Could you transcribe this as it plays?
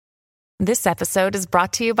This episode is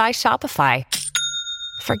brought to you by Shopify.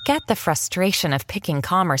 Forget the frustration of picking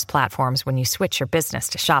commerce platforms when you switch your business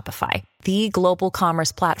to Shopify, the global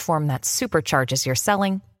commerce platform that supercharges your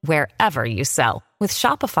selling wherever you sell. With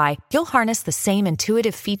Shopify, you'll harness the same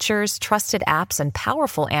intuitive features, trusted apps, and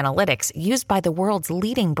powerful analytics used by the world's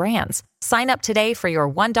leading brands. Sign up today for your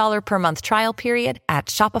 $1 per month trial period at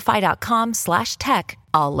shopify.com/tech,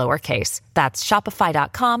 all lowercase. That's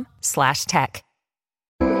shopify.com/tech.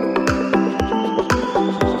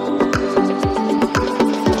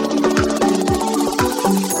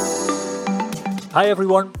 Hi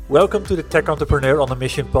everyone, welcome to the Tech Entrepreneur on a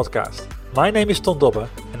Mission podcast. My name is Ton Dobbe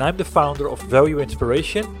and I'm the founder of Value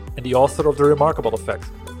Inspiration and the author of The Remarkable Effect.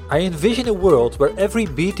 I envision a world where every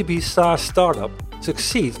B2B SaaS startup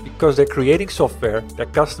succeeds because they're creating software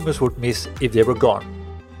that customers would miss if they were gone.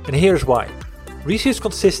 And here's why. Research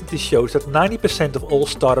consistently shows that 90% of all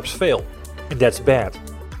startups fail, and that's bad.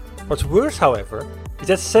 What's worse, however, is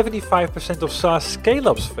that 75% of SaaS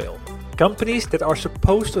scale-ups fail, companies that are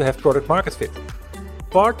supposed to have product market fit.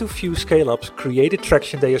 Far too few scale-ups create the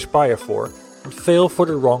traction they aspire for and fail for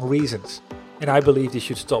the wrong reasons. And I believe this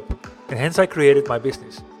should stop. And hence I created my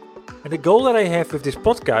business. And the goal that I have with this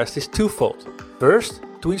podcast is twofold. First,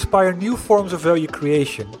 to inspire new forms of value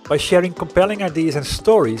creation by sharing compelling ideas and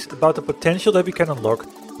stories about the potential that we can unlock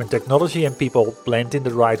when technology and people blend in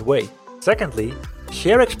the right way. Secondly,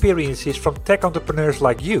 share experiences from tech entrepreneurs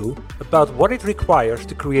like you about what it requires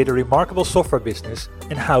to create a remarkable software business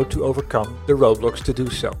and how to overcome the roadblocks to do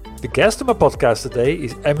so. The guest on my podcast today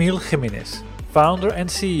is Emil Jimenez, founder and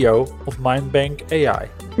CEO of Mindbank AI.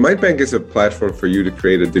 Mindbank is a platform for you to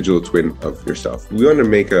create a digital twin of yourself. We want to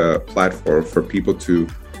make a platform for people to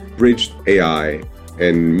bridge AI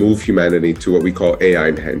and move humanity to what we call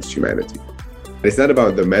AI-enhanced humanity. It's not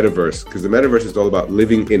about the metaverse, because the metaverse is all about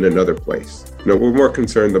living in another place. We're more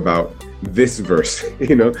concerned about this verse.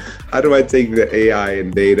 How do I take the AI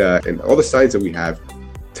and data and all the science that we have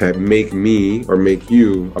to make me or make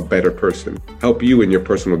you a better person, help you in your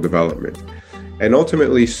personal development, and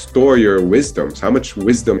ultimately store your wisdoms. How much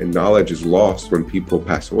wisdom and knowledge is lost when people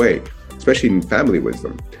pass away, especially in family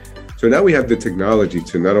wisdom. So now we have the technology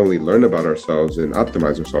to not only learn about ourselves and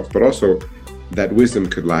optimize ourselves, but also that wisdom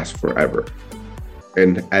could last forever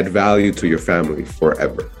and add value to your family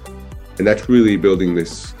forever. And that's really building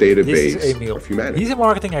this database of humanity. He's a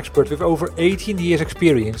marketing expert with over 18 years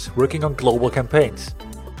experience working on global campaigns.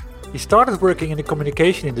 He started working in the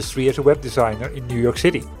communication industry as a web designer in New York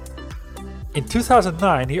City. In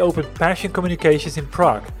 2009, he opened Passion Communications in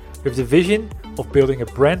Prague with the vision of building a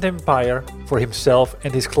brand empire for himself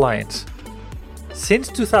and his clients. Since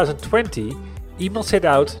 2020, Emil set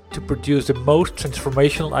out to produce the most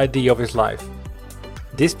transformational idea of his life.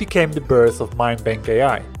 This became the birth of Mindbank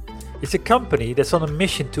AI. It's a company that's on a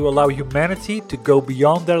mission to allow humanity to go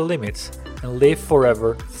beyond their limits and live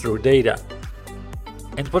forever through data.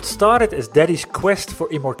 And what started as Daddy's quest for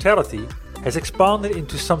immortality has expanded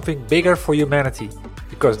into something bigger for humanity,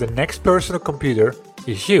 because the next personal computer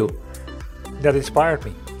is you. That inspired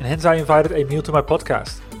me, and hence I invited Emil to my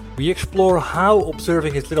podcast. We explore how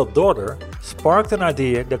observing his little daughter sparked an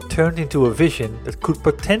idea that turned into a vision that could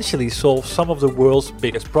potentially solve some of the world's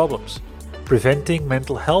biggest problems. Preventing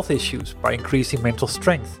mental health issues by increasing mental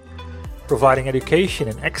strength. Providing education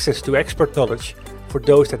and access to expert knowledge for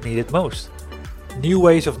those that need it most. New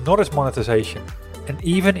ways of knowledge monetization. And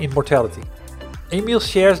even immortality. Emil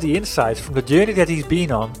shares the insights from the journey that he's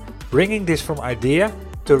been on, bringing this from idea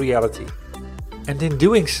to reality. And in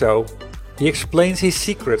doing so, he explains his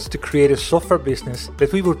secrets to create a software business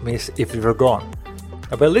that we would miss if we were gone.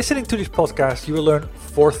 Now, by listening to this podcast, you will learn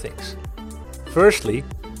 4 things. Firstly,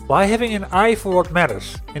 why having an eye for what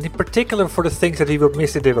matters, and in particular for the things that we would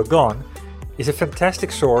miss if they were gone, is a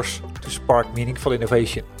fantastic source to spark meaningful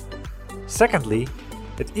innovation. Secondly,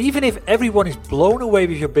 that even if everyone is blown away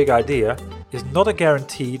with your big idea, is not a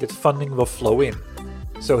guarantee that funding will flow in.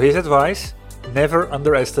 So his advice, never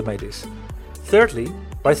underestimate this. Thirdly,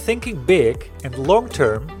 by thinking big and long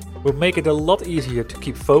term will make it a lot easier to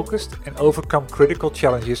keep focused and overcome critical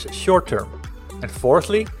challenges short term. And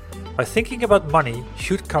fourthly, by thinking about money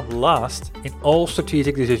should come last in all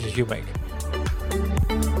strategic decisions you make.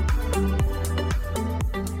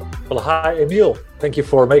 Well, hi Emil. Thank you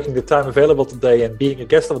for making the time available today and being a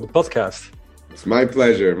guest of the podcast. It's my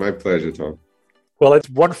pleasure, Tom. Well, it's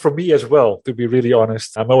one for me as well, to be really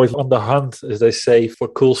honest. I'm always on the hunt, as they say, for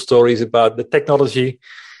cool stories about the technology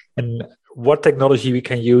and what technology we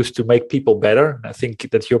can use to make people better. I think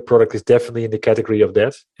that your product is definitely in the category of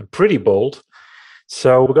that and pretty bold.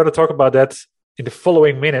 So we're going to talk about that in the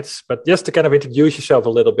following minutes. But just to kind of introduce yourself a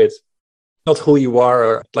little bit, not who you are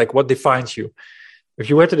or like what defines you. If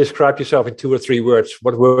you were to describe yourself in 2 or 3 words,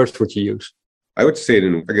 what words would you use? I would say it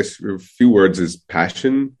in, I guess, a few words is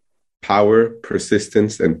passion, power,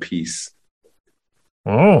 persistence, and peace.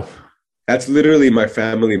 Oh, That's literally my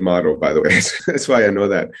family motto, by the way. That's why I know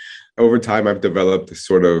that. Over time, I've developed this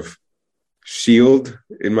sort of shield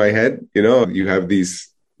in my head. You have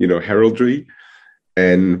these, heraldry,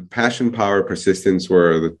 and passion, power, persistence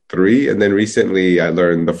were the 3. And then recently I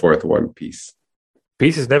learned the 4th one, peace.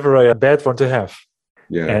 Peace is never a bad one to have.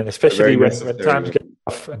 Yeah. And especially when times get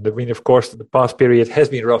rough. And I mean, of course, the past period has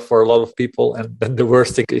been rough for a lot of people. And then the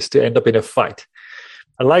worst thing is to end up in a fight.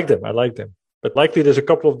 I like them. But likely there's a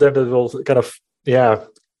couple of them that will kind of,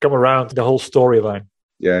 come around the whole storyline.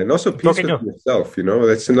 Yeah. And also peace with yourself,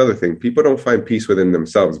 that's another thing. People don't find peace within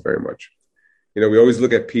themselves very much. We always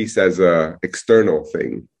look at peace as a external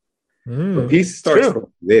thing. But peace starts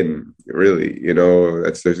from within, really.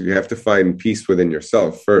 You have to find peace within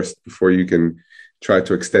yourself first before you can try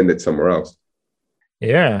to extend it somewhere else.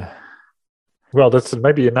 Yeah. Well, that's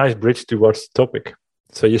maybe a nice bridge towards the topic.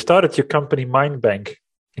 So you started your company Mindbank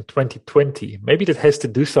in 2020. Maybe that has to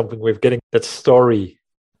do something with getting that story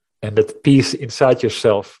and that peace inside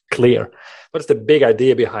yourself clear. What's the big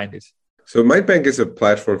idea behind it? So Mindbank is a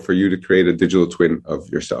platform for you to create a digital twin of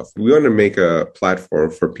yourself. We want to make a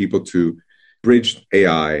platform for people to bridge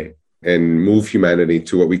AI and move humanity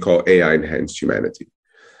to what we call AI-enhanced humanity.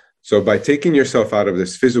 So by taking yourself out of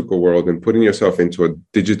this physical world and putting yourself into a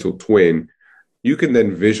digital twin, you can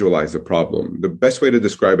then visualize the problem. The best way to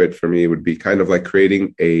describe it for me would be kind of like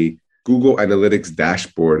creating a Google Analytics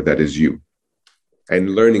dashboard that is you,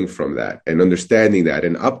 and learning from that and understanding that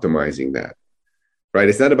and optimizing that, right?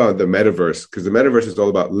 It's not about the metaverse, because the metaverse is all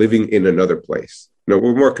about living in another place.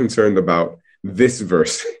 We're more concerned about this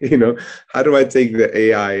verse, how do I take the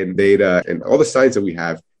AI and data and all the science that we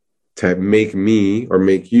have to make me or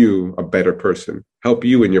make you a better person, help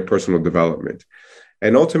you in your personal development,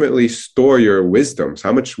 and ultimately store your wisdoms.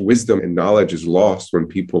 How much wisdom and knowledge is lost when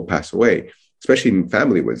people pass away, especially in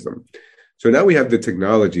family wisdom. So now we have the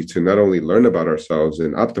technology to not only learn about ourselves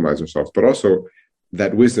and optimize ourselves, but also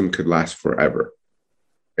that wisdom could last forever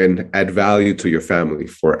and add value to your family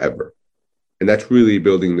forever. And that's really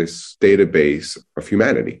building this database of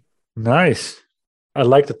humanity. Nice. I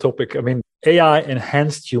like the topic. I mean, AI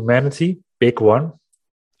enhanced humanity, big one.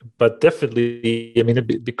 But definitely,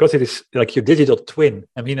 because it is like your digital twin.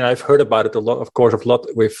 I've heard about it a lot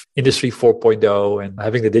with Industry 4.0 and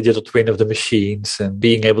having the digital twin of the machines and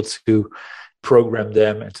being able to program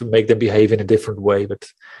them and to make them behave in a different way. But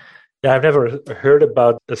I've never heard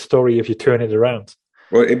about the story if you turn it around.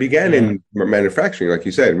 Well, it began in manufacturing, like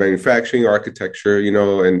you said, manufacturing, architecture,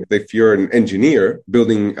 and if you're an engineer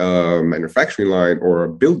building a manufacturing line or a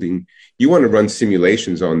building, you want to run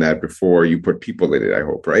simulations on that before you put people in it, I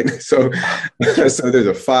hope, right? So there's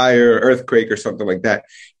a fire, earthquake, or something like that.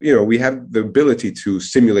 We have the ability to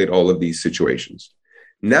simulate all of these situations.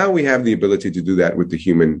 Now we have the ability to do that with the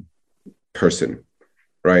human person,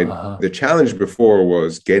 right? Uh-huh. The challenge before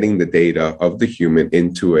was getting the data of the human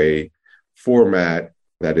into a format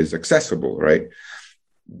that is accessible, right?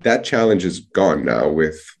 That challenge is gone now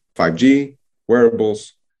with 5G,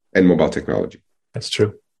 wearables, and mobile technology. That's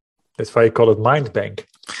true. That's why you call it Mindbank.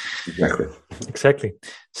 Exactly.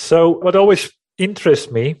 So what always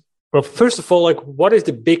interests me, well, first of all, what is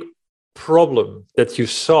the big problem that you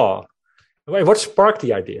saw? What sparked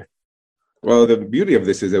the idea? Well, the beauty of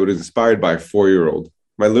this is that it was inspired by a 4-year-old.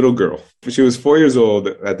 My little girl. She was 4 years old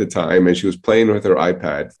at the time, and she was playing with her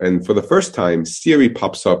iPad. And for the first time, Siri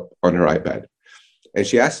pops up on her iPad. And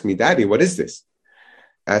she asked me, "Daddy, what is this?"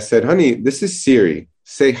 I said, "Honey, this is Siri.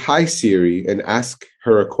 Say hi, Siri, and ask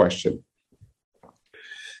her a question."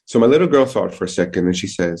 So my little girl thought for a second, and she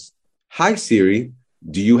says, "Hi, Siri,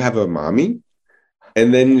 do you have a mommy?"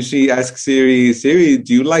 And then she asked Siri, "Siri,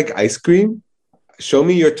 do you like ice cream? Show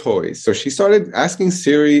me your toys." So she started asking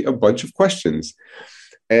Siri a bunch of questions.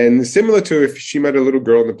 And similar to if she met a little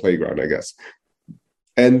girl in the playground, I guess.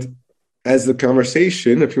 And as the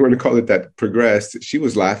conversation, if you want to call it that, progressed, she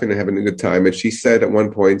was laughing and having a good time. And she said at one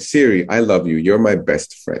point, "Siri, I love you. You're my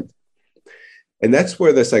best friend." And that's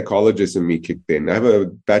where the psychologist in me kicked in. I have a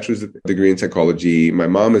bachelor's degree in psychology. My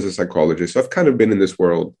mom is a psychologist. So I've kind of been in this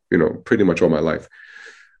world, pretty much all my life.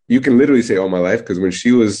 You can literally say all my life, because when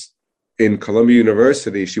she was in Columbia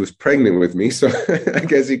University, she was pregnant with me. So I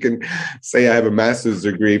guess you can say I have a master's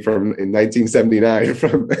degree in 1979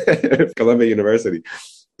 from Columbia University.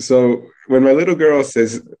 So when my little girl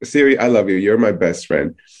says, "Siri, I love you. You're my best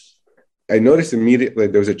friend," I noticed immediately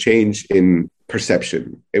there was a change in perception.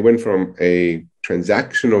 It went from a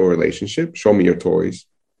transactional relationship, show me your toys,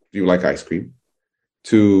 do you like ice cream,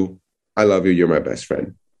 to I love you, you're my best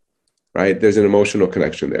friend, right? There's an emotional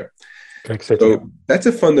connection there. Exactly. So that's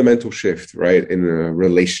a fundamental shift, right, in a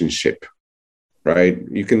relationship, right?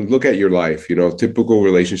 You can look at your life, typical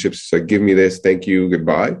relationships, like give me this, thank you,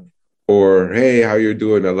 goodbye. Or, hey, how you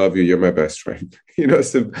doing? I love you, you're my best friend.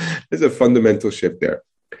 So there's a fundamental shift there.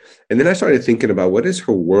 And then I started thinking about what is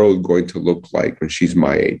her world going to look like when she's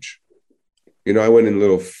my age? I went in a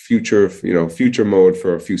little future mode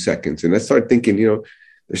for a few seconds. And I started thinking,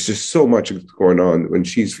 there's just so much going on. When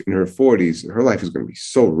she's in her 40s, her life is going to be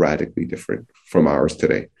so radically different from ours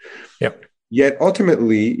today. Yep. Yet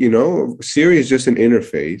ultimately, Siri is just an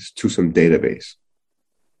interface to some database,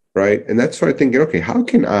 right? And that's started thinking, okay, how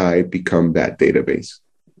can I become that database?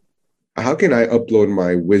 How can I upload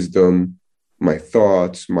my wisdom, my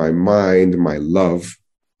thoughts, my mind, my love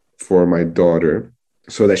for my daughter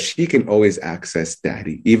so that she can always access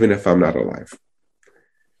daddy, even if I'm not alive?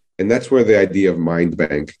 And that's where the idea of Mind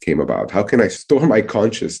Bank came about. How can I store my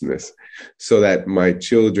consciousness so that my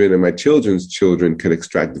children and my children's children could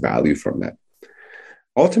extract value from that?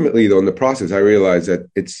 Ultimately, though, in the process, I realized that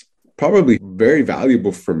it's probably very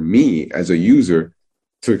valuable for me as a user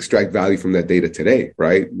to extract value from that data today,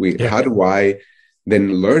 right? How do I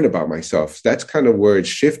then learn about myself? That's kind of where it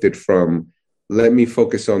shifted from, let me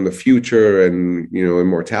focus on the future and,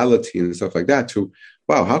 immortality and stuff like that, to,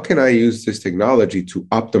 wow, how can I use this technology to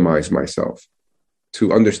optimize myself,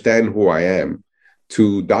 to understand who I am,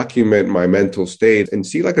 to document my mental state and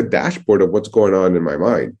see like a dashboard of what's going on in my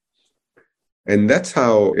mind? And that's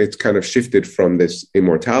how it's kind of shifted from this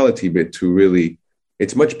immortality bit to really,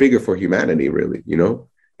 it's much bigger for humanity, really,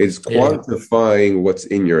 It's quantifying what's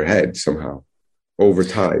in your head somehow over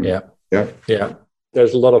time. Yeah.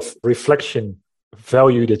 There's a lot of reflection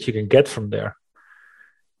value that you can get from there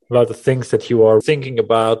about the things that you are thinking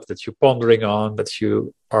about, that you're pondering on, that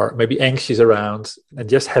you are maybe anxious around, and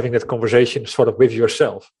just having that conversation sort of with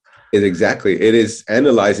yourself. It is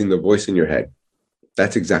analyzing the voice in your head.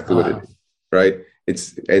 That's exactly what it is, right?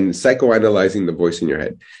 And psychoanalyzing the voice in your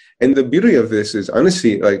head. And the beauty of this is,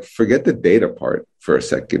 honestly, like, forget the data part for a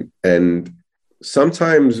second. And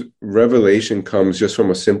sometimes revelation comes just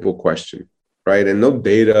from a simple question, right? And no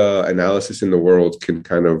data analysis in the world can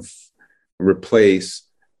kind of replace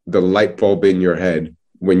the light bulb in your head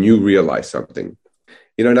when you realize something.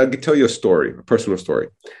 And I'll tell you a personal story.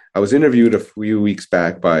 I was interviewed a few weeks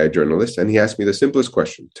back by a journalist, and he asked me the simplest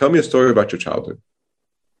question. Tell me a story about your childhood.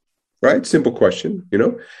 Right? Simple question,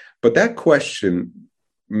 But that question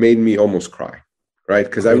made me almost cry, right?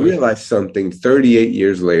 Because I realized something 38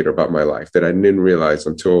 years later about my life that I didn't realize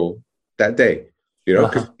until that day,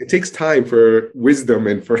 because it takes time for wisdom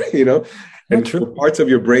and for, and for parts of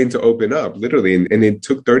your brain to open up, literally. And it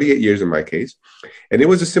took 38 years in my case. And it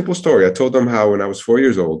was a simple story. I told them how when I was 4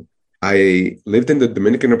 years old, I lived in the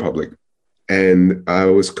Dominican Republic, and I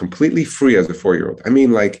was completely free as a 4-year-old. I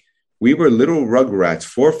mean, like, we were little rugrats,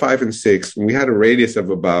 4, 5, and 6. And we had a radius of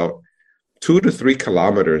about 2 to 3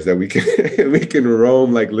 kilometers that we can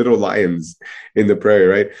roam like little lions in the prairie,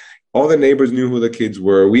 right? All the neighbors knew who the kids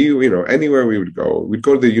were. We, anywhere we would go, we'd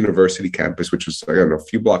go to the university campus, which was, a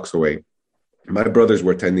few blocks away. My brothers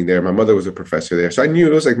were attending there. My mother was a professor there. So I knew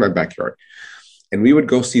it was like my backyard. And we would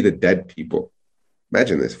go see the dead people.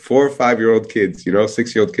 Imagine this, 4 or 5-year-old kids,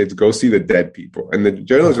 6-year-old kids go see the dead people. And the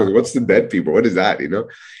journalist was, what's the dead people? What is that,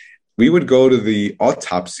 We would go to the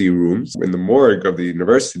autopsy rooms in the morgue of the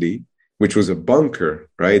university, which was a bunker,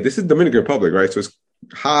 right? This is Dominican Republic, right? So it's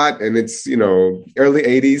hot and it's, early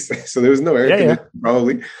 80s. So there was no air conditioning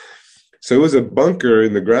probably. So it was a bunker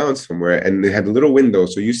in the ground somewhere, and they had little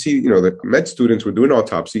windows. So you see, the med students were doing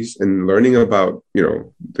autopsies and learning about,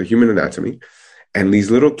 the human anatomy. And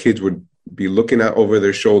these little kids would be looking out over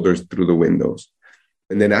their shoulders through the windows.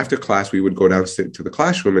 And then after class, we would go down to the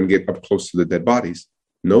classroom and get up close to the dead bodies.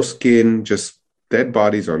 No skin, just dead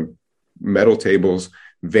bodies on metal tables,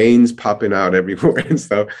 veins popping out everywhere and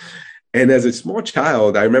stuff. And as a small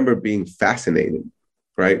child, I remember being fascinated,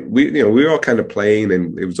 right? We were all kind of playing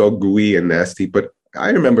and it was all gooey and nasty, but I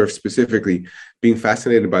remember specifically being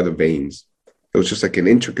fascinated by the veins. It was just like an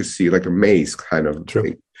intricacy, like a maze kind of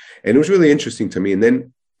thing. And it was really interesting to me. And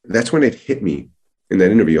then that's when it hit me in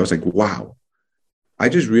that interview. I was like, wow, I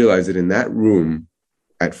just realized that in that room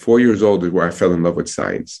at 4 years old is where I fell in love with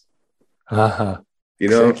science.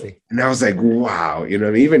 Exactly. And I was like, wow,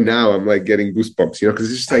 even now I'm like getting goosebumps,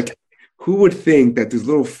 because it's just like, who would think that this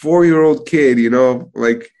little 4-year-old kid,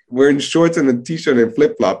 like wearing shorts and a t-shirt and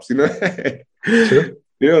flip-flops, Sure.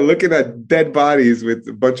 Looking at dead bodies with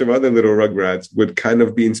a bunch of other little rugrats would kind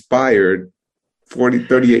of be inspired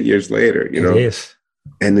 38 years later, It is.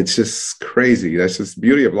 And it's just crazy. That's just the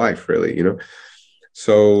beauty of life, really,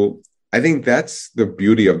 So I think that's the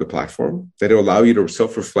beauty of the platform, that it'll allow you to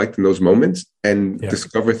self-reflect in those moments and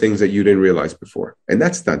discover things that you didn't realize before. And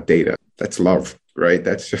that's not data. That's love, right?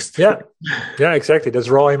 That's just... Yeah, exactly. That's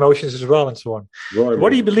raw emotions as well and so on. What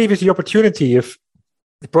do you believe is the opportunity if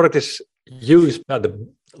the product is used by a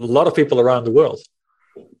lot of people around the world?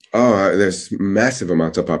 Oh, there's massive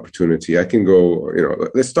amounts of opportunity. I can go,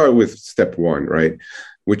 let's start with step one, right?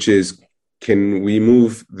 Which is, can we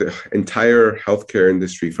move the entire healthcare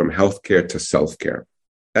industry from healthcare to self-care?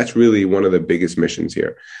 That's really one of the biggest missions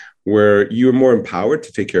here, where you're more empowered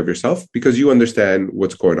to take care of yourself because you understand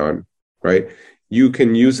what's going on, right? You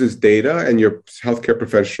can use this data, and your healthcare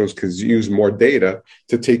professionals can use more data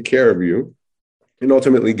to take care of you and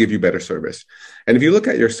ultimately give you better service. And if you look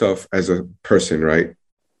at yourself as a person, right?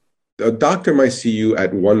 A doctor might see you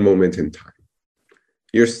at one moment in time.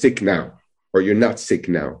 You're sick now, or you're not sick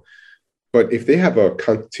now. But if they have a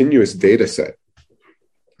continuous data set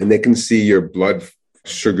and they can see your blood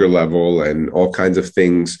sugar level and all kinds of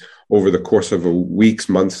things over the course of weeks,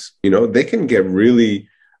 months, they can get really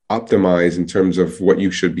optimized in terms of what you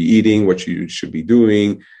should be eating, what you should be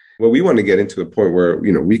doing. Well, we want to get into the point where,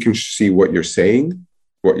 we can see what you're saying,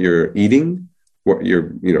 what you're eating, what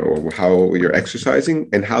you're, how you're exercising,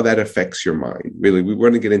 and how that affects your mind. Really, we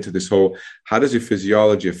want to get into this whole, how does your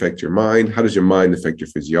physiology affect your mind? How does your mind affect your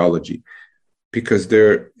physiology? Because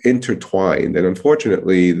they're intertwined. And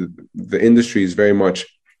unfortunately, the industry is very much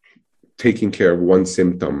taking care of one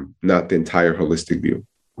symptom, not the entire holistic view.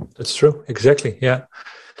 That's true. Exactly. Yeah.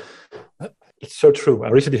 It's so true. I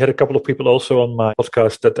recently had a couple of people also on my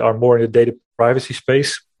podcast that are more in the data privacy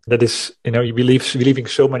space. That is, you believe leaving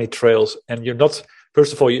so many trails, and you're not,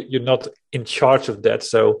 first of all, you're not in charge of that.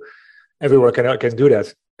 So everyone can do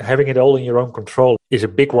that. Having it all in your own control is a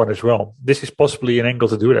big one as well. This is possibly an angle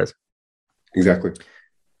to do that. Exactly.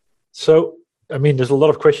 So, there's a lot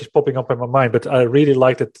of questions popping up in my mind, but I really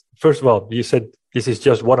like that. First of all, you said this is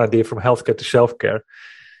just one idea from healthcare to self-care.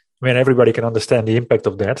 Everybody can understand the impact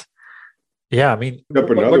of that. Yeah, but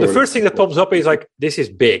the first thing that pops up is like, this is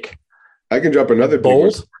big. I can drop another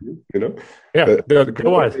bold, big one, Yeah,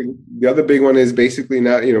 go on. The other big one is basically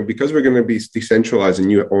now, because we're going to be decentralized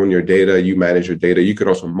and you own your data, you manage your data, you could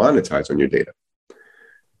also monetize on your data.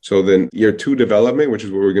 So then year 2 development, which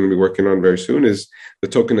is what we're going to be working on very soon, is the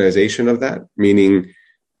tokenization of that, meaning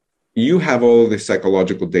you have all this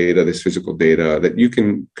psychological data, this physical data that you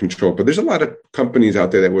can control. But there's a lot of companies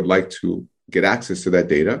out there that would like to get access to that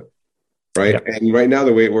data. Right. Yeah. And right now,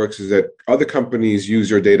 the way it works is that other companies use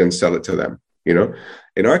your data and sell it to them.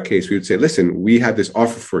 In our case, we would say, listen, we have this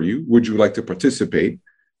offer for you. Would you like to participate?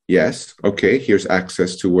 Yes. Okay. Here's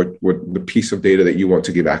access to what the piece of data that you want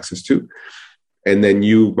to give access to. And then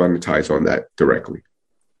you monetize on that directly.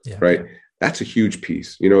 Yeah. Right. That's a huge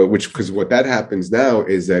piece, because what that happens now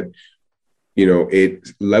is that, it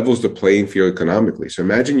levels the playing field economically. So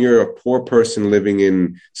imagine you're a poor person living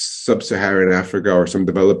in sub-Saharan Africa or some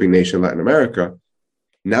developing nation in Latin America.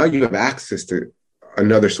 Now you have access to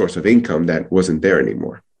another source of income that wasn't there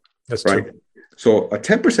anymore. That's right. True. So a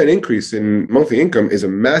 10% increase in monthly income is a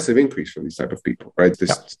massive increase for these type of people, right?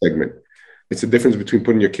 This segment. It's the difference between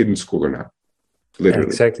putting your kid in school or not. Literally.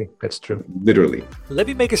 Exactly. That's true. Literally. Let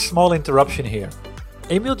me make a small interruption here.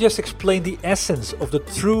 Emil just explained the essence of the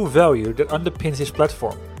true value that underpins his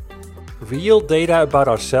platform. Real data about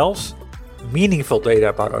ourselves, meaningful data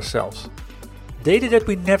about ourselves. Data that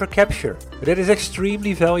we never capture, but that is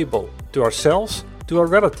extremely valuable to ourselves, to our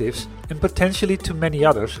relatives, and potentially to many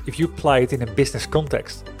others if you apply it in a business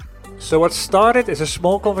context. So what started as a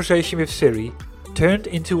small conversation with Siri turned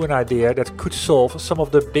into an idea that could solve some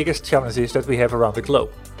of the biggest challenges that we have around the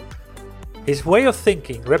globe. His way of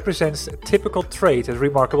thinking represents a typical trait that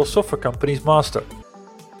remarkable software companies master.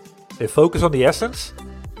 They focus on the essence,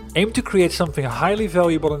 aim to create something highly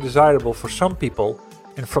valuable and desirable for some people,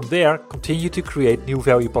 and from there continue to create new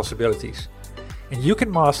value possibilities. And you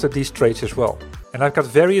can master these traits as well. And I've got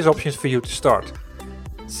various options for you to start.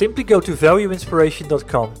 Simply go to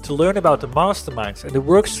valueinspiration.com to learn about the masterminds and the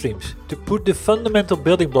work streams to put the fundamental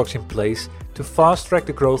building blocks in place to fast track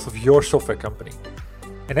the growth of your software company.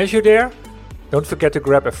 And as you're there, don't forget to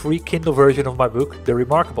grab a free Kindle version of my book, The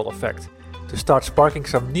Remarkable Effect, to start sparking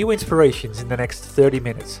some new inspirations in the next 30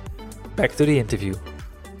 minutes. Back to the interview.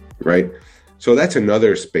 Right. So that's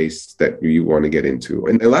another space that you want to get into.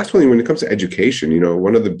 And the last one, when it comes to education,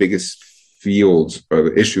 one of the biggest fields or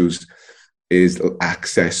the issues is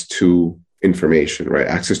access to information, right?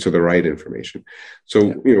 Access to the right information.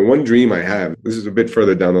 So, one dream I have, this is a bit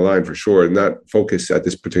further down the line for sure, not focused at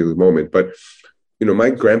this particular moment, but,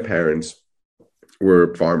 my grandparents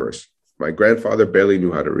were farmers. My grandfather barely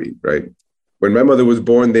knew how to read, right? When my mother was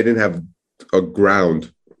born, they didn't have a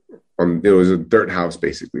ground it was a dirt house,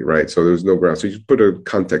 basically, right? So there was no ground. So you put a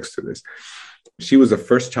context to this. She was the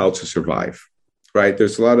first child to survive, right?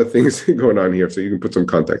 There's a lot of things going on here, so you can put some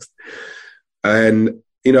context. And,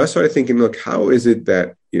 I started thinking, look, how is it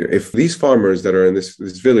that, if these farmers that are in this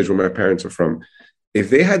village where my parents are from, if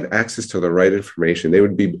they had access to the right information, they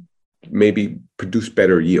would be maybe produce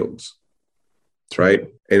better yields, right?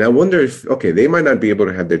 And I wonder if, they might not be able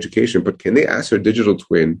to have the education, but can they ask their digital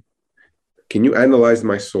twin, can you analyze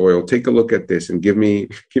my soil, take a look at this and give me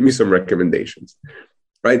some recommendations,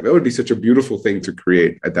 right? That would be such a beautiful thing to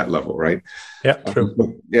create at that level, right? Yeah, true.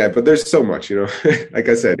 But there's so much, like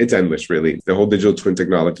I said, it's endless, really. The whole digital twin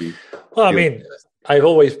technology. Well, I mean, I've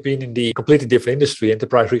always been in the completely different industry,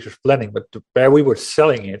 enterprise resource planning, but where we were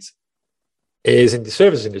selling it is in the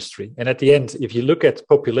service industry. And at the end, if you look at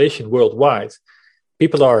population worldwide,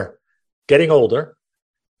 people are getting older.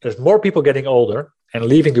 There's more people getting older and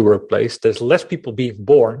leaving the workplace. There's less people being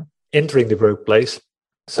born, entering the workplace.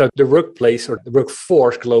 So the workplace or the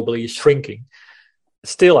workforce globally is shrinking.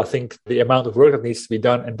 Still, I think the amount of work that needs to be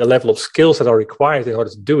done and the level of skills that are required in order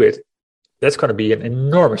to do it, that's going to be an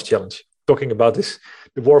enormous challenge. Talking about this,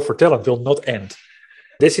 the war for talent will not end.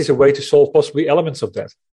 This is a way to solve possibly elements of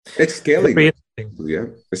that. It's scaling. Yeah,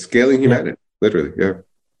 it's scaling humanity, literally, yeah.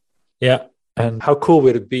 Yeah. And how cool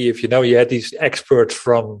would it be if, you had these experts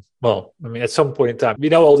from, at some point in time,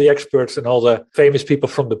 all the experts and all the famous people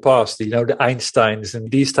from the past, the Einsteins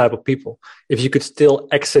and these type of people, if you could still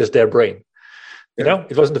access their brain.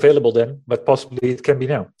 It wasn't available then, but possibly it can be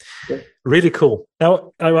now. Yeah. Really cool.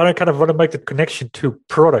 Now, I want to make the connection to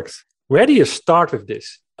products. Where do you start with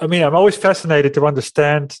this? I mean, I'm always fascinated to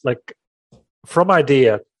understand, like, from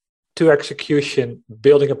idea to execution,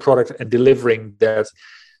 building a product and delivering that.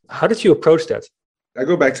 How did you approach that? I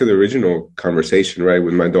go back to the original conversation, right?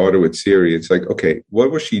 With my daughter with Siri, it's like, okay,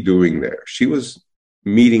 what was she doing there? She was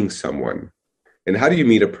meeting someone. And how do you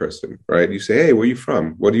meet a person, right? You say, hey, where are you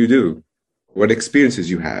from? What do you do? What experiences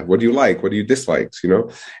you have? What do you like? What do you dislike?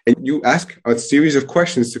 And you ask a series of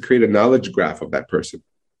questions to create a knowledge graph of that person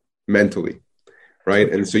mentally,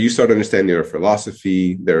 right? And so you start understanding their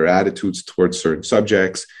philosophy, their attitudes towards certain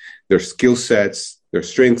subjects, their skill sets, their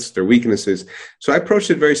strengths, their weaknesses. So I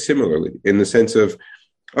approached it very similarly in the sense of,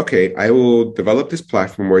 okay, I will develop this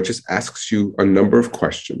platform where it just asks you a number of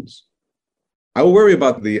questions. I will worry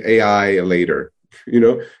about the AI later,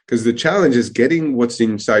 because the challenge is getting what's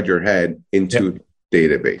inside your head into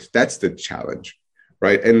database. That's the challenge,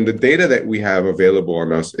 right? And the data that we have available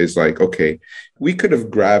on us is like, okay, we could have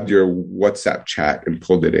grabbed your WhatsApp chat and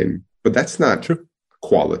pulled it in, but that's not true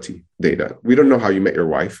quality data. We don't know how you met your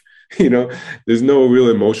wife. There's no real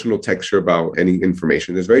emotional texture about any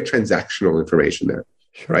information. There's very transactional information there,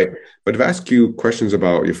 right? But if I ask you questions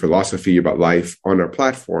about your philosophy, about life on our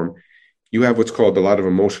platform, you have what's called a lot of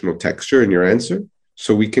emotional texture in your answer.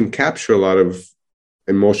 So we can capture a lot of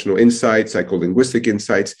emotional insights, psycholinguistic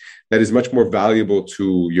insights that is much more valuable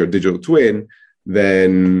to your digital twin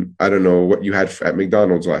than, I don't know, what you had at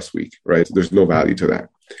McDonald's last week, right? There's no value to that.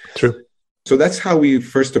 True. So that's how we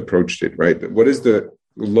first approached it, right? What is the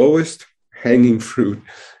lowest hanging fruit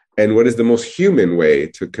and what is the most human way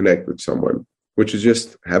to connect with someone, which is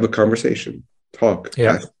just have a conversation, talk,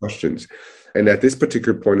 ask questions. And at this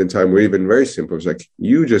particular point in time, we're even very simple. It's like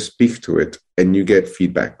you just speak to it and you get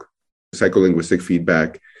feedback, psycholinguistic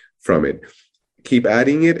feedback from it. Keep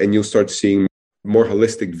adding it and you'll start seeing more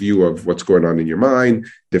holistic view of what's going on in your mind,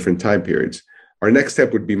 different time periods. Our next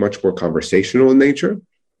step would be much more conversational in nature,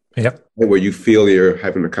 where you feel you're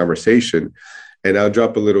having a conversation. And I'll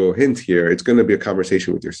drop a little hint here. It's going to be a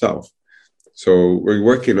conversation with yourself. So we're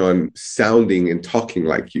working on sounding and talking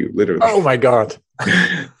like you, literally. Oh my God.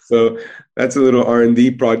 So that's a little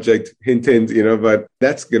R&D project, hint, but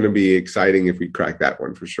that's going to be exciting if we crack that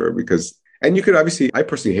one for sure. And you could obviously, I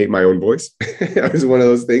personally hate my own voice. It's one of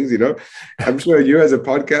those things, I'm sure you as a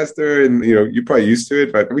podcaster and, you're probably used to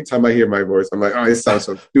it, but every time I hear my voice, I'm like, oh, it sounds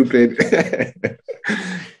so stupid.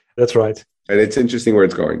 That's right. And it's interesting where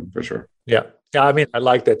it's going for sure. Yeah. Yeah, I mean, I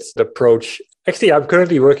like that approach. Actually, I'm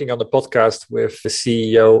currently working on the podcast with the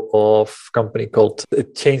CEO of a company called,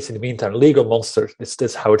 it changed in the meantime, Legal Monster.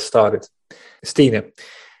 That's how it started, Stine.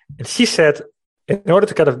 And she said, in order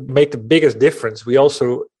to kind of make the biggest difference, we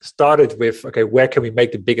also started with, okay, where can we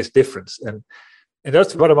make the biggest difference? And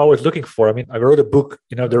that's what I'm always looking for. I mean, I wrote a book,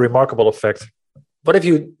 The Remarkable Effect. What if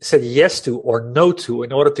you said yes to or no to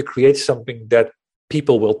in order to create something that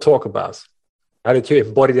people will talk about? How did you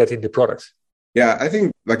embody that in the product? Yeah, I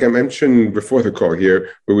think, like I mentioned before the call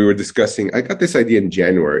here, where we were discussing, I got this idea in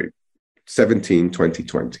January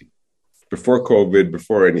 2020, before COVID,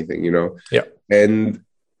 before anything, Yeah. And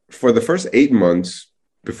for the first 8 months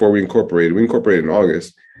before we incorporated in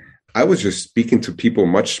August, I was just speaking to people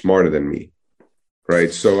much smarter than me,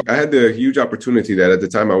 right? So I had the huge opportunity that at the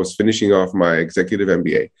time I was finishing off my executive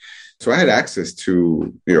MBA. So I had access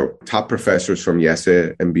to, top professors from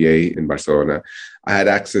IESE MBA in Barcelona. I had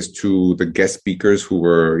access to the guest speakers who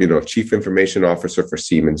were, chief information officer for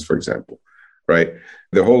Siemens, for example, right?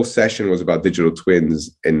 The whole session was about digital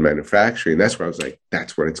twins in manufacturing. That's where I was like,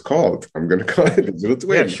 that's what it's called. I'm going to call it digital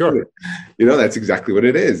twin. Yeah, sure. That's exactly what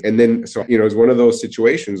it is. And then, so, it was one of those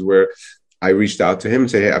situations where I reached out to him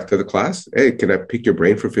and say, hey, after the class, hey, can I pick your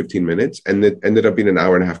brain for 15 minutes? And it ended up being an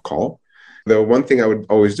hour and a half call. The one thing I would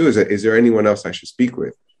always do is there anyone else I should speak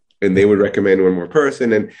with? And they would recommend one more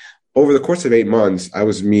person. And over the course of 8 months, I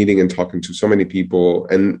was meeting and talking to so many people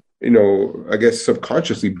and, I guess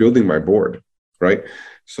subconsciously building my board, right?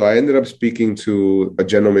 So I ended up speaking to a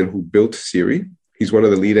gentleman who built Siri. He's one of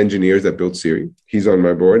the lead engineers that built Siri. He's on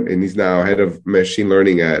my board and he's now head of machine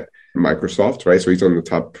learning at Microsoft, right? So he's on the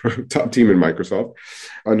top team in Microsoft.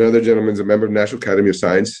 Another gentleman's a member of National Academy of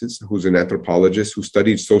Sciences, who's an anthropologist who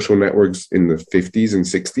studied social networks in the 50s and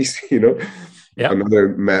 60s, Yeah. Another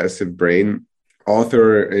massive brain,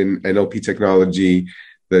 author in NLP technology,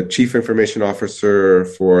 the chief information officer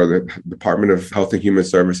for the Department of Health and Human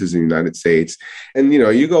Services in the United States. And,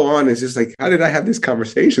 you go on, it's just like, how did I have these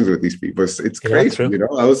conversations with these people? It's crazy,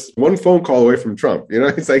 I was one phone call away from Trump,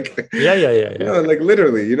 it's like, yeah. Like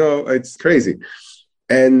literally, it's crazy.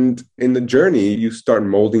 And in the journey, you start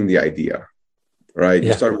molding the idea, right?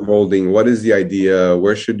 You start molding, what is the idea?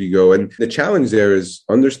 Where should you go? And the challenge there is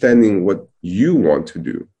understanding what you want to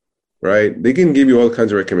do, right? They can give you all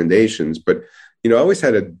kinds of recommendations, but I always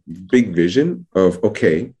had a big vision of,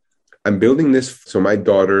 okay, I'm building this so my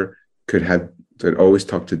daughter could always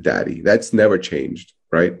talk to daddy. That's never changed,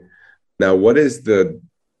 right? Now, what is the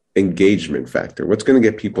engagement factor? What's going to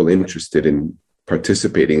get people interested in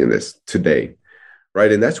participating in this today,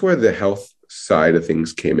 right? And that's where the health side of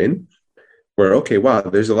things came in, where, okay, wow,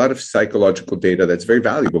 there's a lot of psychological data that's very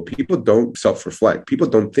valuable. People don't self-reflect. People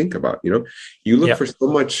don't think about, you look for so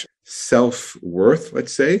much self-worth,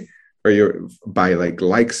 let's say, or you're by like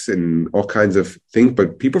likes and all kinds of things,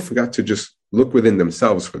 but people forgot to just look within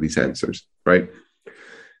themselves for these answers, right?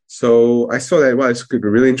 So I saw that, it's a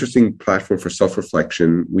really interesting platform for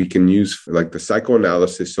self-reflection. We can use like the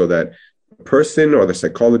psychoanalysis so that the person or the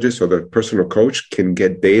psychologist or the personal coach can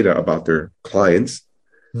get data about their clients,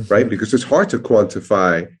 right? Because it's hard to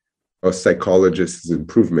quantify a psychologist's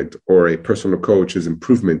improvement or a personal coach's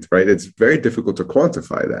improvement, right? It's very difficult to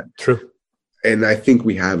quantify that. True. And I think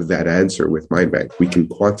we have that answer with MindBank. We can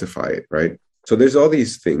quantify it, right? So there's all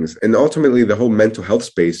these things. And ultimately, the whole mental health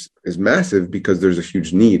space is massive because there's a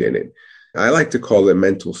huge need in it. I like to call it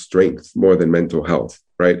mental strength more than mental health,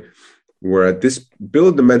 right? Where at this,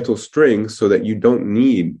 build the mental strength so that you don't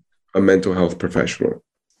need a mental health professional.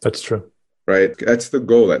 That's true. Right? That's the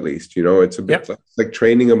goal, at least. It's a bit like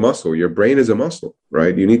training a muscle. Your brain is a muscle,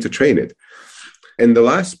 right? You need to train it. And the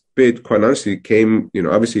last bit, quite honestly, came,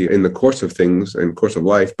 obviously in the course of things and course of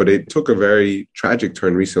life, but it took a very tragic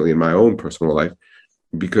turn recently in my own personal life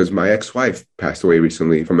because my ex-wife passed away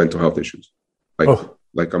recently from mental health issues,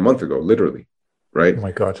 like a month ago, literally, right? Oh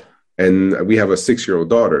my God. And we have a 6-year-old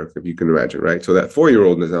daughter, if you can imagine, right? So that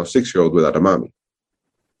 4-year-old is now 6-year-old without a mommy.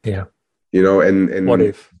 Yeah. And what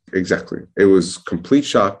if? Exactly. It was complete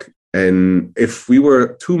shock. And if we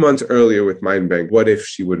were 2 months earlier with MindBank, what if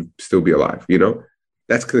she would still be alive?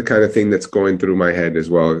 That's the kind of thing that's going through my head as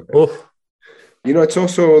well. Oh. It's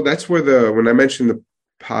also, that's where when I mentioned the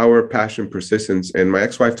power, passion, persistence, and my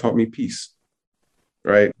ex-wife taught me peace,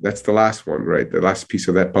 right? That's the last one, right? The last piece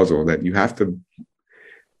of that puzzle, that you have to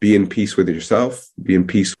be in peace with yourself, be in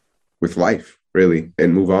peace with life, really,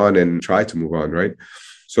 and move on and try to move on, right?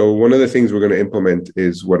 So one of the things we're going to implement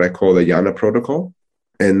is what I call the Yana protocol.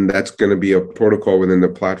 And that's going to be a protocol within the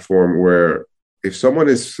platform where if someone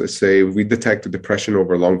is, let's say, we detect a depression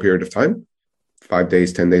over a long period of time, 5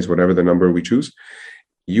 days, 10 days, whatever the number we choose,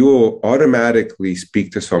 you will automatically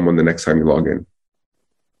speak to someone the next time you log in.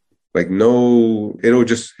 Like, no, it'll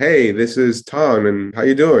just, hey, this is Tom, and how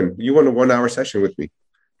you doing? You want a 1-hour session with me?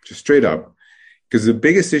 Just straight up. Because the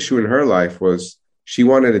biggest issue in her life was she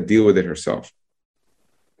wanted to deal with it herself.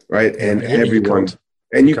 Right? And everyone...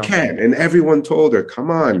 And you can. And everyone told her,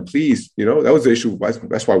 come on, please. That was the issue.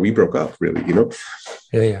 That's why we broke up, really,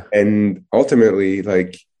 Yeah. And ultimately,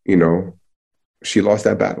 she lost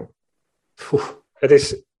that battle. That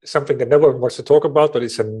is something that no one wants to talk about, but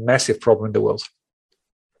it's a massive problem in the world.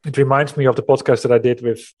 It reminds me of the podcast that I did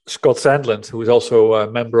with Scott Sandland, who is also a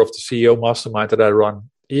member of the CEO Mastermind that I run.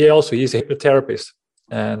 He's a hypnotherapist,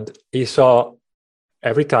 and he saw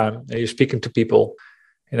every time you're speaking to people,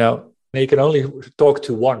 you can only talk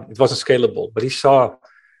to one. It wasn't scalable, but he saw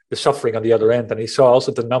the suffering on the other end, and he saw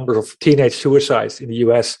also the number of teenage suicides in the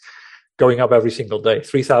US going up every single day,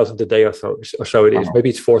 3,000 a day or so it is. Maybe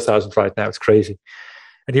it's 4,000 right now. It's crazy.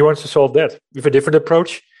 And he wants to solve that with a different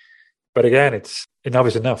approach. But again, it's enough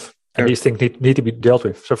is enough. And these things need to be dealt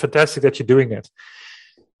with. So fantastic that you're doing that.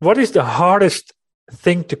 What is the hardest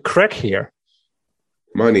thing to crack here?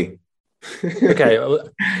 Money.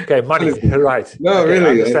 Okay, money, right. No, okay, really, I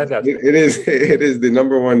understand that. It is the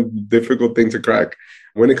number one difficult thing to crack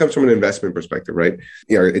when it comes from an investment perspective, right?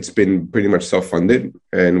 It's been pretty much self-funded,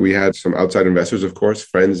 and we had some outside investors, of course,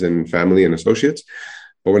 friends and family and associates.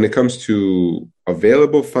 But when it comes to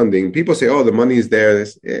available funding, people say, oh, the money is there.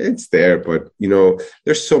 It's there, but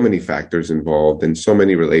there's so many factors involved and so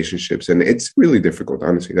many relationships, and it's really difficult,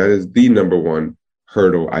 honestly. That is the number one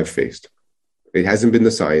hurdle I've faced. It hasn't been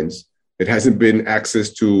the science. It hasn't been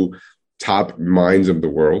access to top minds of the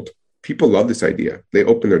world. People love this idea. They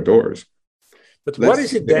open their doors. But what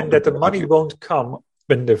is it then that the money won't come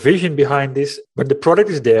when the vision behind this, when the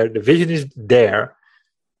product is there, the vision is there?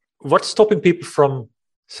 What's stopping people from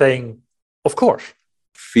saying, of course?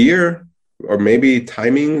 Fear, or maybe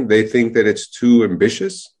timing. They think that it's too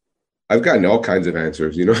ambitious. I've gotten all kinds of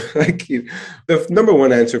answers, the number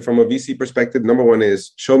one answer from a VC perspective, number one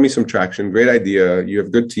is show me some traction. Great idea. You have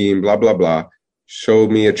a good team, blah, blah, blah. Show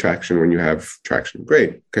me a traction when you have traction.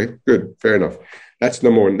 Great. Okay, good. Fair enough. That's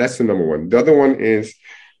number one. That's the number one. The other one is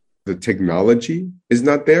the technology is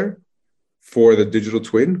not there for the digital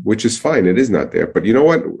twin, which is fine. It is not there. But you know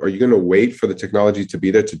what? Are you going to wait for the technology to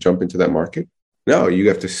be there to jump into that market? No, you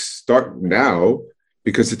have to start now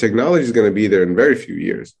because the technology is going to be there in very few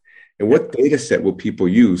years. And what data set will people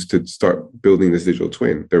use to start building this digital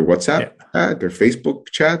twin? Their WhatsApp chat, their Facebook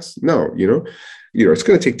chats? No, it's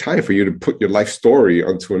going to take time for you to put your life story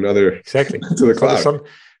onto another, to the cloud.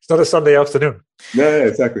 It's not a Sunday afternoon. No,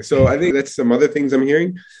 exactly. So I think that's some other things I'm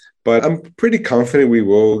hearing, but I'm pretty confident we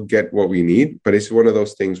will get what we need. But it's one of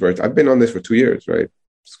those things where I've been on this for 2 years, right?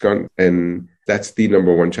 It's gone, and that's the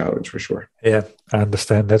number one challenge for sure. Yeah, I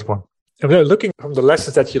understand that one. And looking from the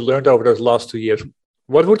lessons that you learned over those last 2 years,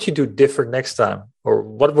 what would you do different next time? Or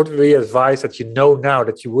what would be advice that you know now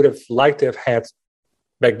that you would have liked to have had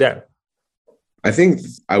back then? I think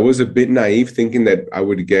I was a bit naive thinking that I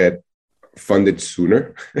would get funded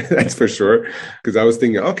sooner. That's for sure. Because I was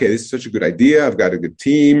thinking, okay, this is such a good idea. I've got a good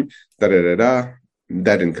team, That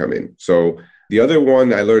didn't come in. So the other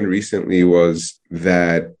one I learned recently was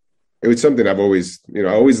that it was something I've always, I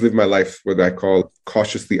always live my life what I call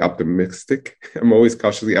cautiously optimistic. I'm always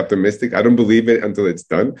cautiously optimistic. I don't believe it until it's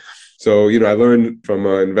done. So, I learned from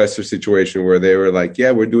an investor situation where they were like, yeah,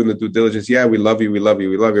 we're doing the due diligence. Yeah, we love you. We love you.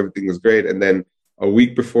 We love you. Everything is great. And then a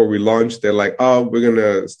week before we launched, they're like, oh, we're going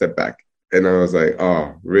to step back. And I was like,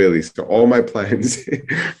 oh, really? So all my plans,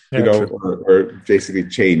 are basically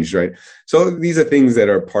changed, right? So these are things that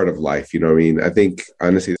are part of life, I think,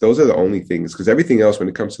 honestly, those are the only things, because everything else, when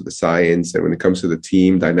it comes to the science and when it comes to the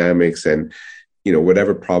team dynamics and,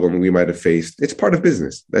 whatever problem we might have faced, it's part of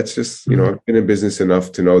business. That's just, I've been in business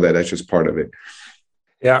enough to know that that's just part of it.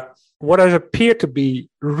 Yeah. What has appeared to be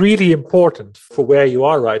really important for where you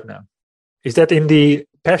are right now, is that in the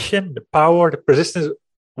passion, the power, the persistence,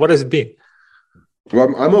 what has it been?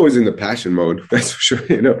 Well, I'm always in the passion mode, that's for sure,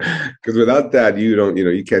 because without that,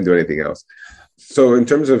 you can't do anything else. So in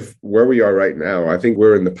terms of where we are right now, I think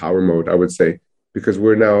we're in the power mode, I would say, because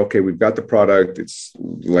we're now, okay, we've got the product. It's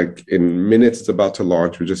like in minutes, it's about to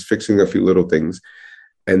launch. We're just fixing a few little things.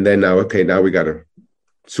 And then now, now we got to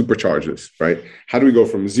supercharge this, right? How do we go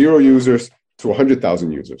from 0 users to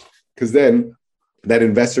 100,000 users? Because then that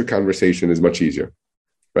investor conversation is much easier,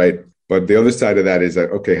 right? But the other side of that is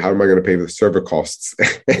that, okay, how am I going to pay for the server costs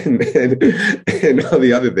and all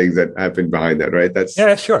the other things that happen behind that,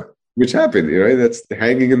 right? Sure. Which happened, that's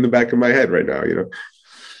hanging in the back of my head right now,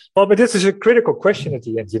 Well, but this is a critical question at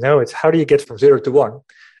the end, it's how do you get from 0 to 1?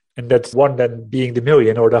 And that's 1 then being the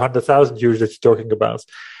million or the 100,000 users that you're talking about.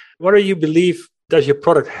 What do you believe does your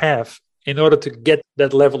product have in order to get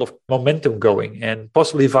that level of momentum going and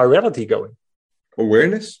possibly virality going?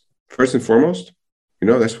 Awareness, first and foremost.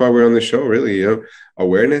 That's why we're on the show, really.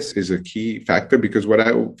 Awareness is a key factor because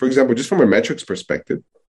for example, just from a metrics perspective,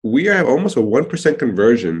 we have almost a 1%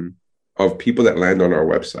 conversion of people that land on our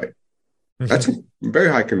website. Mm-hmm. That's a very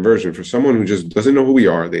high conversion for someone who just doesn't know who we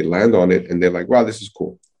are. They land on it and they're like, wow, this is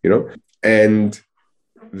cool, And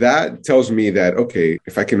that tells me that, okay,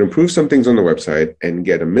 if I can improve some things on the website and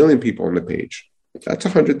get 1 million people on the page, that's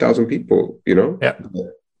 100,000 people, Yeah.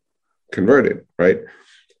 converted, right?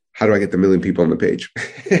 How do I get the 1 million people on the page?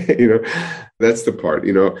 That's the part,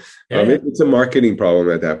 maybe it's a marketing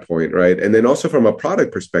problem at that point, right? And then also from a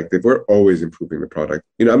product perspective, we're always improving the product.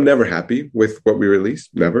 I'm never happy with what we release,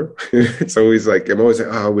 never. It's always like, I'm always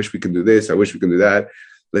like, I wish we could do this. I wish we could do that.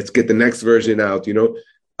 Let's get the next version out,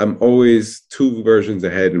 I'm always 2 versions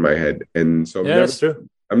ahead in my head. And so that's true.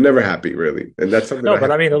 I'm never happy, really. And that's something. No, but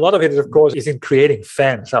a lot of it, of course, is in creating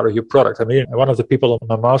fans out of your product. One of the people on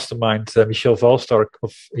my mastermind, Michel Valstark,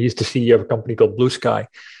 he's the CEO of a company called Blue Sky.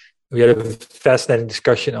 We had a fascinating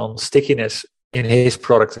discussion on stickiness in his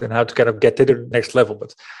product and how to kind of get to the next level.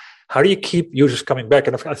 But how do you keep users coming back?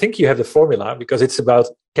 And I think you have the formula, because it's about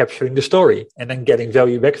capturing the story and then getting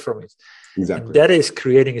value back from it. Exactly. And that is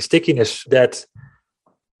creating a stickiness that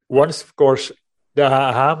once, of course, the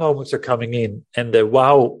aha moments are coming in and the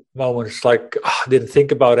wow moments, like, I didn't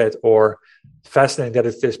think about it, or fascinating that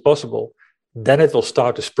it is possible, then it will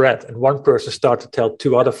start to spread. And one person start to tell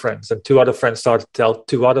 2 other friends, and 2 other friends start to tell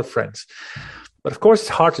 2 other friends. But of course, it's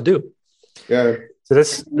hard to do. Yeah. So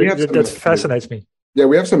that fascinates me. Yeah,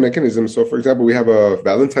 we have some mechanisms. So, for example, we have a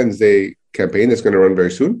Valentine's Day campaign that's going to run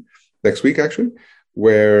very soon, next week, actually,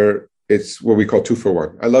 where it's what we call 2 for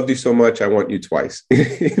 1. I loved you so much, I want you twice.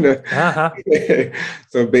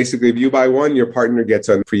 So basically, if you buy one, your partner gets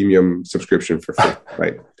a premium subscription for free,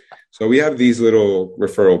 right? So we have these little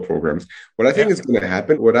referral programs. What I think is going to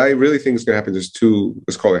happen, what I really think is going to happen is 2,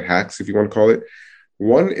 let's call it hacks, if you want to call it.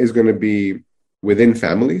 One is going to be within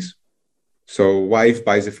families. So wife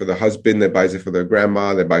buys it for the husband, that buys it for the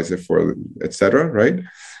grandma, that buys it for, etc., right?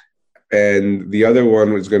 And the other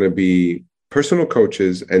one is going to be personal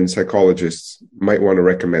coaches and psychologists might want to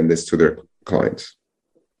recommend this to their clients.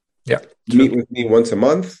 Yeah. Meet with me once a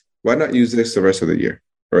month. Why not use this the rest of the year,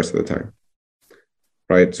 the rest of the time?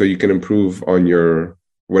 Right? So you can improve on your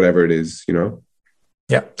whatever it is,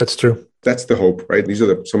 Yeah, that's true. That's the hope, right? These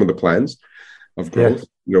are some of the plans of growth.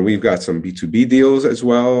 Yeah. We've got some B2B deals as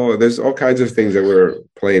well. There's all kinds of things that we're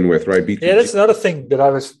playing with, right? B2B. Yeah, that's another thing that I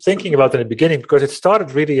was thinking about in the beginning, because it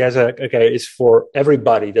started really as it's for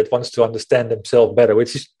everybody that wants to understand themselves better,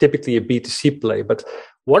 which is typically a B2C play. But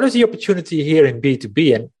what is the opportunity here in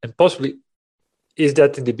B2B? And possibly is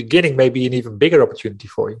that in the beginning maybe an even bigger opportunity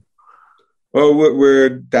for you? Well, we're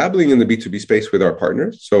dabbling in the B2B space with our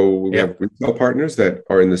partners. So we have retail partners that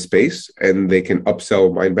are in the space, and they can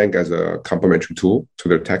upsell Mindbank as a complementary tool to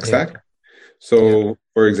their tech stack. So,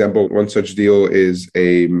 for example, one such deal is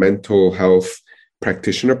a mental health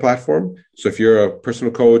practitioner platform. So if you're a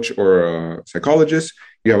personal coach or a psychologist,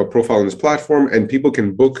 you have a profile on this platform, and people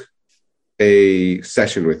can book a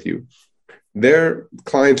session with you. Their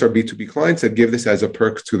clients are B2B clients that give this as a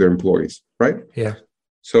perk to their employees, right? Yeah.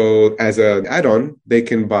 So as an add-on, they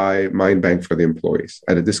can buy Mindbank for the employees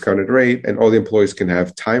at a discounted rate, and all the employees can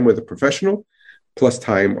have time with a professional plus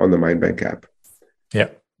time on the Mindbank app. Yeah.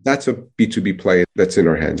 That's a B2B play that's in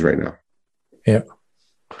our hands right now. Yeah.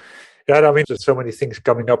 Yeah, there's so many things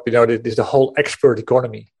coming up. There's the whole expert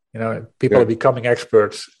economy. People are becoming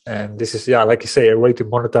experts. And this is, like you say, a way to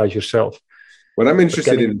monetize yourself. What I'm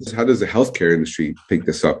interested in is, how does the healthcare industry pick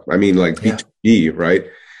this up? B2B, right?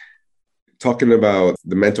 Talking about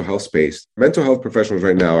the mental health space, mental health professionals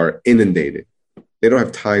right now are inundated. They don't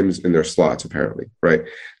have times in their slots, apparently, right?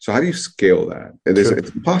 So how do you scale that? And it's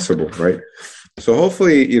impossible, right? So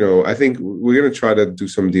hopefully, I think we're going to try to do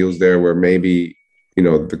some deals there where maybe,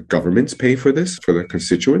 the governments pay for this for their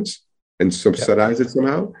constituents and subsidize it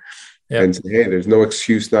somehow. Yeah. And say, hey, there's no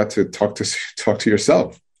excuse not to talk to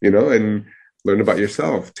yourself, and learn about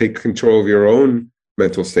yourself. Take control of your own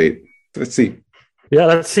mental state. Let's see. Yeah,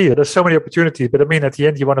 let's see. There's so many opportunities, but at the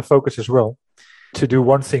end, you want to focus as well to do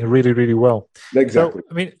one thing really, really well. Exactly.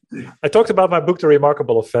 So, I talked about my book, The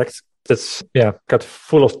Remarkable Effect. That's got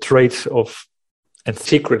full of traits and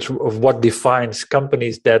secrets of what defines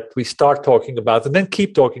companies that we start talking about and then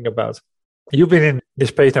keep talking about. You've been in this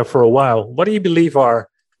space now for a while. What do you believe are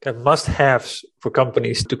kind of must-haves for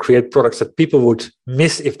companies to create products that people would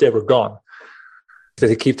miss if they were gone, that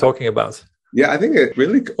they keep talking about? Yeah, I think it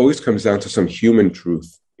really always comes down to some human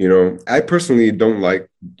truth. I personally don't like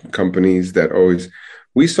companies that always,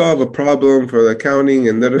 we solve a problem for the accounting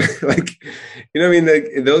and then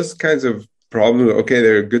those kinds of problems, okay,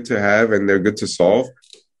 they're good to have and they're good to solve,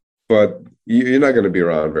 but you're not going to be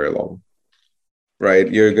around very long,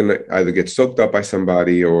 right? You're going to either get soaked up by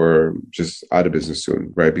somebody or just out of business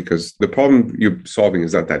soon, right? Because the problem you're solving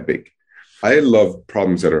is not that big. I love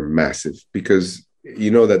problems that are massive because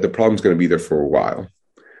you know that the problem's going to be there for a while,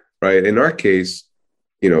 right? In our case,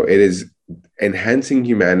 It is enhancing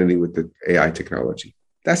humanity with the AI technology.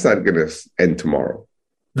 That's not going to end tomorrow.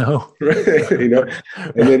 No.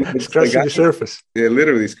 And then it's scratching the surface. Yeah,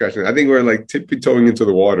 literally scratching. I think we're like tippy-toeing into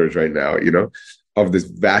the waters right now, of this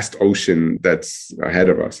vast ocean that's ahead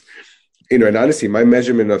of us. And honestly, my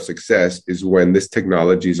measurement of success is when this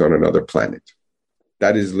technology is on another planet.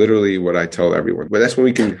 That is literally what I tell everyone. But that's when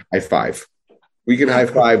we can high five. We can high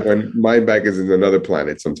five when Mindback is in another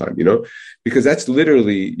planet sometime, because that's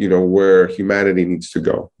literally, where humanity needs to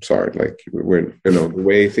go. Sorry, like we're, the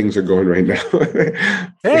way things are going right now.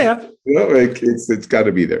 Yeah. It's got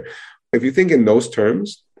to be there. If you think in those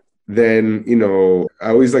terms, then, I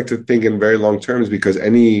always like to think in very long terms, because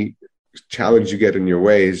any challenge you get in your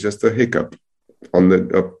way is just a hiccup on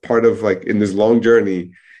a part of, like, in this long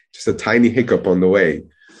journey, just a tiny hiccup on the way.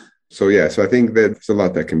 So I think that there's a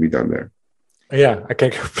lot that can be done there. Yeah, I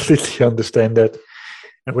can completely understand that.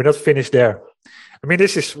 And we're not finished there. I mean,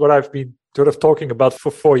 this is what I've been sort of talking about for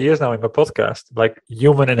 4 years now in my podcast, like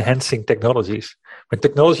human enhancing technologies. When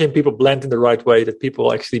technology and people blend in the right way, that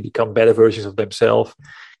people actually become better versions of themselves,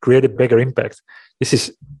 create a bigger impact. This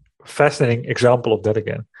is a fascinating example of that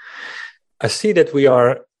again. I see that we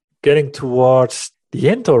are getting towards the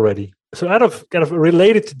end already. So out of kind of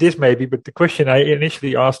related to this maybe, but the question I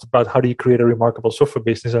initially asked about how do you create a remarkable software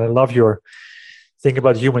business, and I love your thing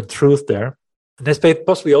about human truth there. And that's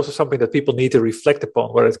possibly also something that people need to reflect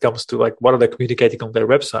upon when it comes to, like, what are they communicating on their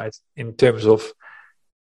website in terms of,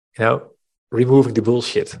 removing the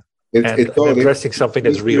bullshit and addressing something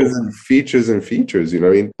that's real. Features.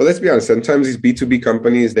 But let's be honest, sometimes these B2B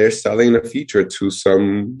companies, they're selling a feature to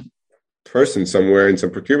some person somewhere in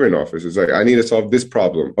some procurement office. It's like, I need to solve this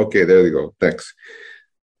problem. Okay, there you go. Thanks.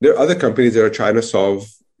 There are other companies that are trying to solve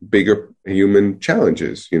bigger human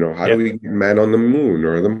challenges. How do we get man on the moon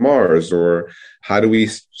or the Mars, or how do we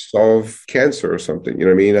solve cancer or something?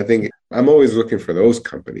 I think I'm always looking for those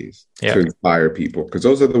companies to inspire people, because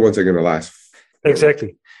those are the ones that are going to last.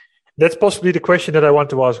 Exactly. That's possibly the question that I want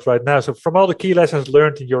to ask right now. So from all the key lessons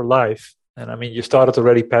learned in your life, and I mean, you started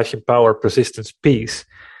already passion, power, persistence, peace.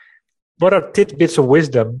 What are tidbits of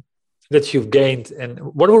wisdom that you've gained, and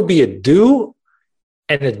what would be a do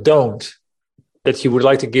and a don't that you would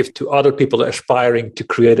like to give to other people aspiring to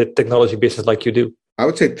create a technology business like you do? I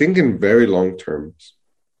would say think in very long terms.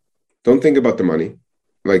 Don't think about the money.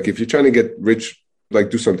 Like, if you're trying to get rich, like,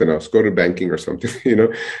 do something else, go to banking or something,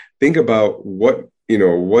 think about what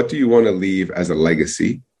do you want to leave as a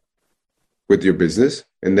legacy with your business,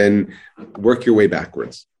 and then work your way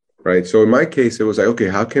backwards. Right. So in my case, it was like, okay,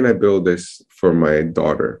 how can I build this for my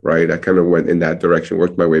daughter? Right. I kind of went in that direction,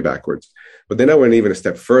 worked my way backwards. But then I went even a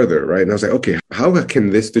step further. Right. And I was like, okay, how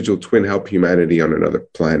can this digital twin help humanity on another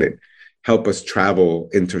planet, help us travel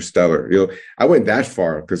interstellar? I went that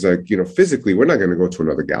far because, like, physically, we're not going to go to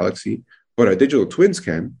another galaxy, but our digital twins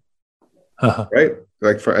can. Right.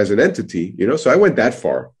 Like, as an entity, so I went that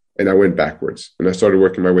far, and I went backwards, and I started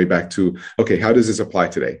working my way back to, okay, how does this apply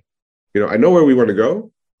today? I know where we want to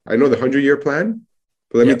go. I know the 100-year plan,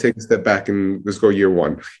 but let me take a step back and let's go year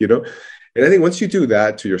one, And I think once you do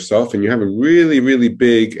that to yourself and you have a really, really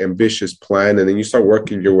big, ambitious plan, and then you start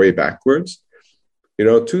working your way backwards,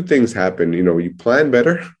 two things happen. You plan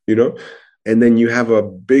better, and then you have a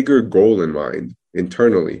bigger goal in mind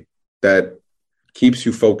internally that keeps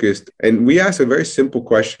you focused. And we ask a very simple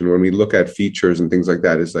question when we look at features and things like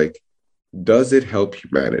that, is like, does it help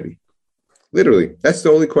humanity? Literally, that's the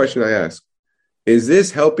only question I ask. Is this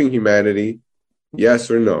helping humanity? Yes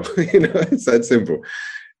or no? It's that simple.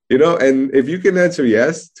 And if you can answer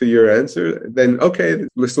yes to your answer, then okay,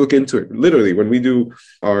 let's look into it. Literally, when we do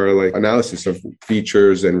our analysis of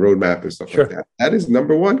features and roadmap and stuff like that, that is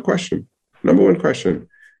number one question.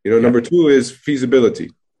 Number two is feasibility.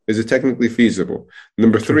 Is it technically feasible?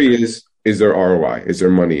 Number three is there ROI? Is there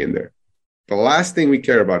money in there? The last thing we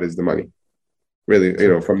care about is the money. Really,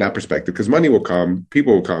 from that perspective, because money will come,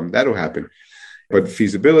 people will come, that'll happen. But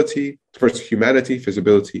feasibility, first humanity,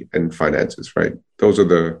 feasibility, and finances, right? Those are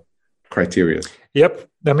the criteria. Yep.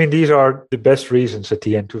 I mean, these are the best reasons at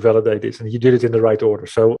the end to validate this, and you did it in the right order.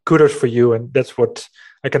 So kudos for you, and that's what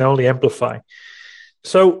I can only amplify.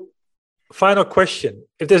 So final question.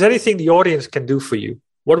 If there's anything the audience can do for you,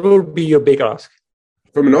 what would be your big ask?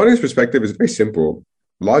 From an audience perspective, it's very simple.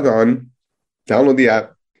 Log on, download the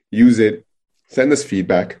app, use it, send us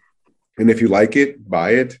feedback. And if you like it,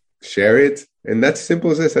 buy it, share it. And that's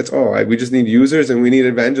simple as this. That's all. We just need users and we need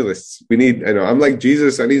evangelists. We need, I'm like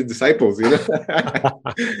Jesus. I need disciples,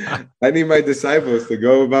 I need my disciples to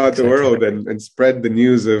go about the world and spread the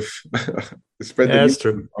news of, news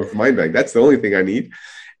of Mindbank. That's the only thing I need.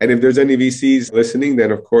 And if there's any VCs listening,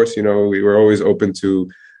 then of course, we were always open to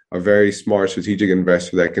a very smart strategic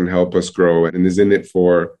investor that can help us grow and is in it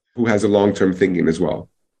for who has a long-term thinking as well.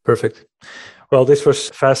 Perfect. Well, this was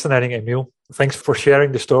fascinating, Emil. Thanks for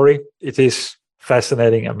sharing the story. It is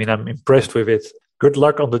fascinating. I mean, I'm impressed with it. Good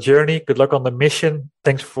luck on the journey. Good luck on the mission.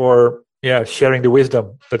 Thanks for sharing the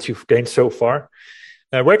wisdom that you've gained so far.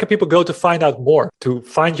 Where can people go to find out more, to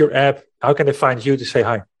find your app? How can they find you to say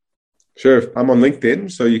hi? Sure. I'm on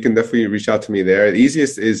LinkedIn, so you can definitely reach out to me there. The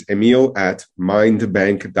easiest is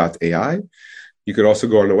emil@mindbank.ai. You could also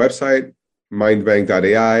go on the website,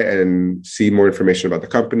 mindbank.ai, and see more information about the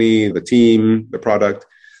company, the team, the product,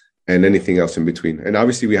 and anything else in between. And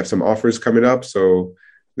obviously, we have some offers coming up, so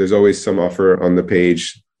there's always some offer on the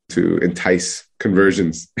page to entice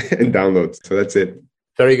conversions and downloads. So that's it.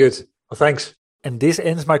 Very good. Well, thanks. And this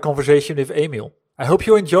ends my conversation with Emil. I hope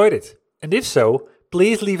you enjoyed it. And if so,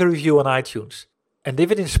 please leave a review on iTunes. And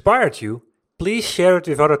if it inspired you, please share it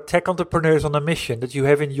with other tech entrepreneurs on a mission that you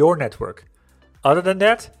have in your network. Other than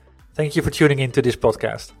that, thank you for tuning into this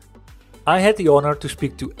podcast. I had the honor to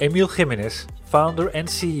speak to Emil Jimenez, founder and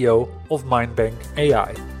CEO of Mindbank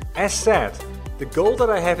AI. As said, the goal that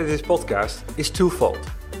I have in this podcast is twofold.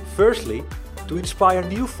 Firstly, to inspire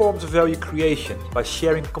new forms of value creation by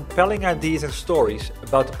sharing compelling ideas and stories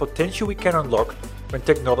about the potential we can unlock when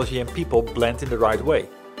technology and people blend in the right way.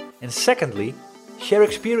 And secondly, share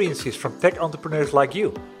experiences from tech entrepreneurs like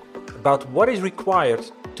you about what is required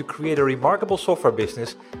to create a remarkable software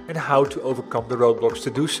business and how to overcome the roadblocks to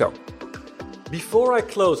do so. Before I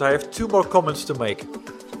close, I have 2 more comments to make.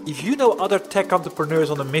 If you know other tech entrepreneurs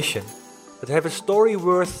on a mission that have a story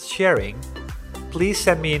worth sharing, please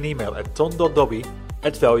send me an email at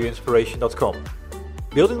ton.dobby@valueinspiration.com.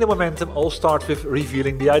 Building the momentum all starts with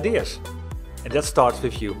revealing the ideas. And that starts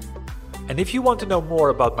with you. And if you want to know more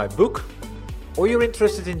about my book, or you're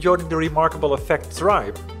interested in joining the Remarkable Effect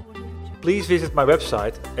tribe, please visit my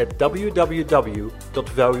website at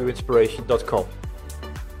www.valueinspiration.com.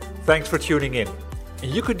 Thanks for tuning in.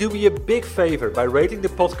 And you could do me a big favor by rating the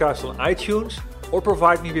podcast on iTunes or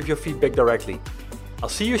provide me with your feedback directly. I'll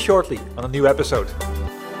see you shortly on a new episode.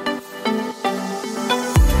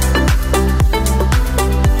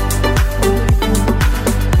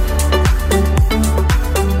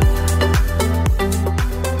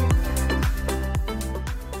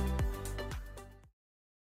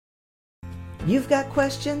 You've got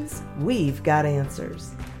questions, we've got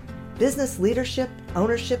answers. Business leadership,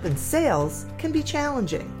 ownership, and sales can be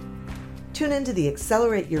challenging. Tune into the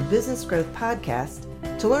Accelerate Your Business Growth podcast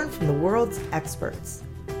to learn from the world's experts.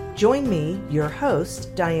 Join me, your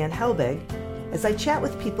host, Diane Helbig, as I chat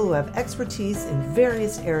with people who have expertise in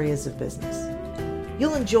various areas of business.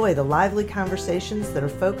 You'll enjoy the lively conversations that are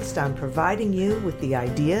focused on providing you with the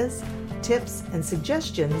ideas, tips, and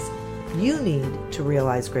suggestions you need to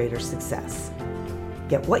realize greater success.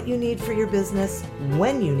 Get what you need for your business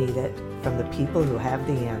when you need it from the people who have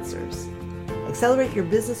the answers. Accelerate Your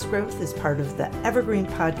Business Growth is part of the Evergreen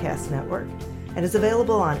Podcast Network and is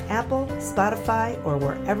available on Apple, Spotify, or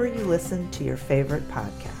wherever you listen to your favorite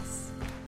podcast.